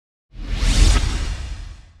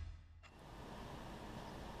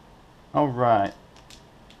Alright.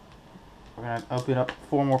 We're going to open up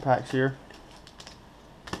 4 more packs here.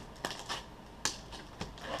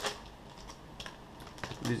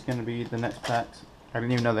 These are going to be the next packs. I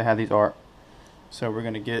didn't even know they had these art. So we're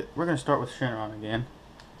going to start with Shenron again.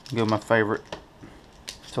 Go my favorite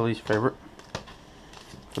to least favorite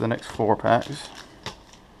for the next 4 packs.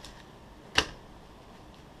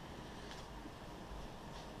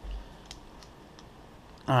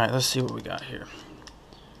 Alright, let's see what we got here.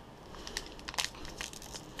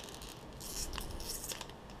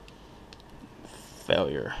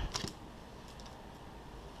 Failure.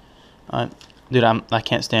 Dude, I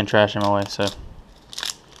can't stand trash in my way, so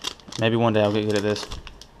maybe one day I'll get good at this.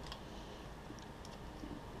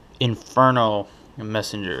 Infernal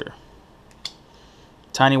Messenger.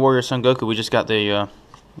 Tiny Warrior Son Goku. We just got the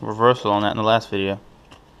reversal on that in the last video.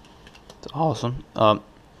 It's awesome.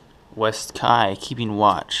 West Kai keeping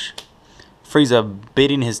watch. Frieza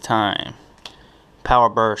bidding his time. Power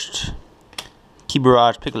Burst. Ki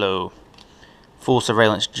Barrage Piccolo. Full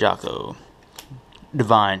Surveillance Jocko.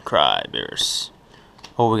 Divine Cry Beerus.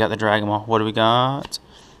 Oh, we got the Dragon Ball. What do we got?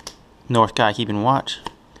 North Kai keeping watch.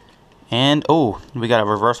 And, oh, we got a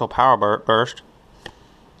reversal Power Burst.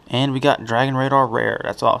 And we got Dragon Radar Rare.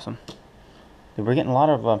 That's awesome. Dude, we're getting a lot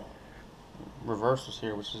of reversals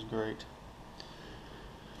here, which is great.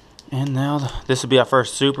 And now, this will be our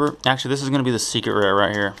first super. Actually, this is going to be the secret rare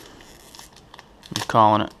right here. I'm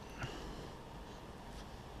calling it.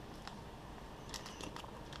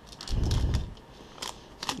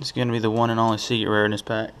 It's going to be the one and only secret rare in this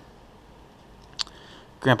pack.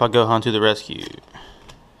 Grandpa Gohan to the rescue.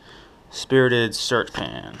 Spirited Search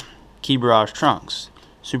Pan. Ki Barrage Trunks.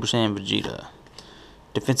 Super Saiyan Vegeta.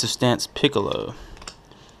 Defensive Stance Piccolo.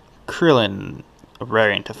 Krillin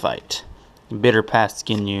raring to fight. Bitter Past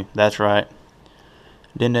Ginyu. That's right.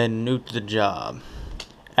 Then they nuked the job.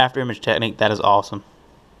 After Image Technique. That is awesome.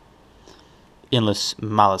 Endless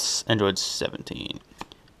Malice. Android 17.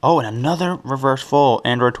 Oh, and another reverse full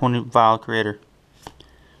Android 20 Vial Creator.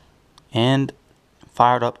 And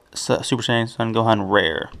fired up Super Saiyan Son Gohan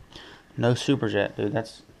Rare. No supers yet, dude.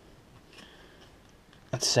 That's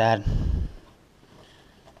sad.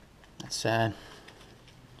 That's sad.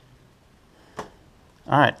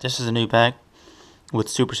 Alright, this is a new pack with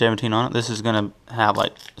Super 17 on it. This is going to have,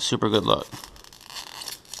 like, super good luck.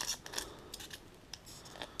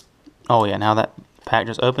 Oh, yeah, now that pack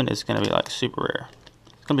just opened, it's going to be, like, super rare.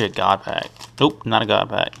 It's going to be a God pack. Nope, not a God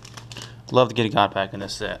pack. Love to get a God pack in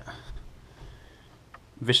this set.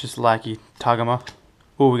 Vicious Lackey Tagama.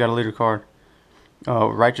 Oh, we got a leader card.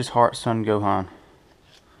 Righteous Heart Son Gohan.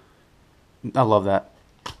 I love that.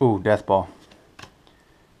 Ooh, Death Ball.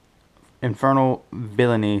 Infernal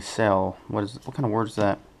Villainy Cell. What kind of word is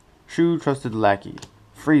that? Shu Trusted Lackey.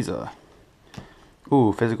 Frieza.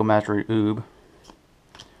 Ooh, Physical Mastery Oob.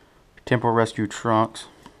 Temporal Rescue Trunks.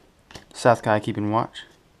 South Kai Keeping Watch.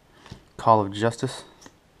 Call of Justice.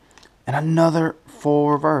 And another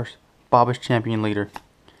full reverse. Bobish Champion Leader.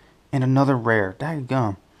 And another rare.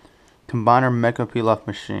 Daggum. Combiner Mecha Pilaf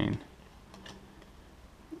Machine.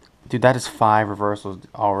 Dude, that is 5 reversals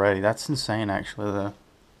already. That's insane, actually, though.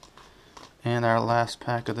 And our last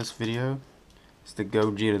pack of this video is the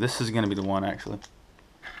Gogeta. This is going to be the one, actually.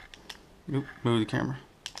 Oop, move the camera.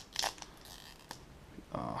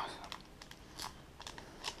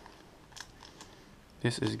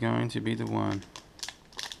 This is going to be the one.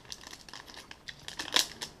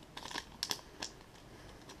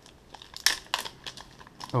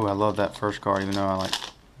 Oh, I love that first card, even though I like...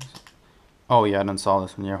 Oh, yeah, I done saw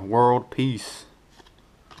this one, yeah. World Peace.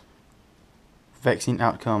 Vexing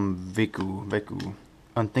Outcome, Veku.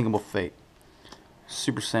 Unthinkable Fate.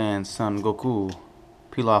 Super Saiyan Son Goku.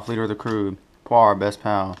 Pilaf, Leader of the Crew. Poir, Best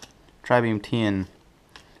Pal. Tribeam 10.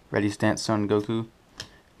 Ready Stance Son Goku.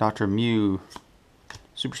 Dr. Mew.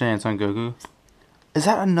 Super Saiyan Son Goku. Is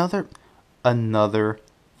that another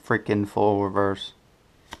freaking full reverse?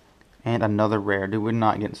 And another rare. Dude, we're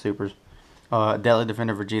not getting supers. Deadly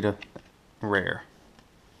Defender Vegeta. Rare.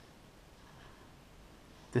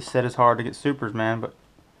 This set is hard to get supers, man, but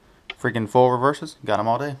freaking full reverses, got them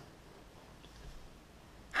all day.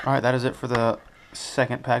 Alright, that is it for the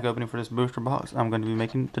second pack opening for this booster box. I'm going to be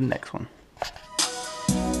making the next one.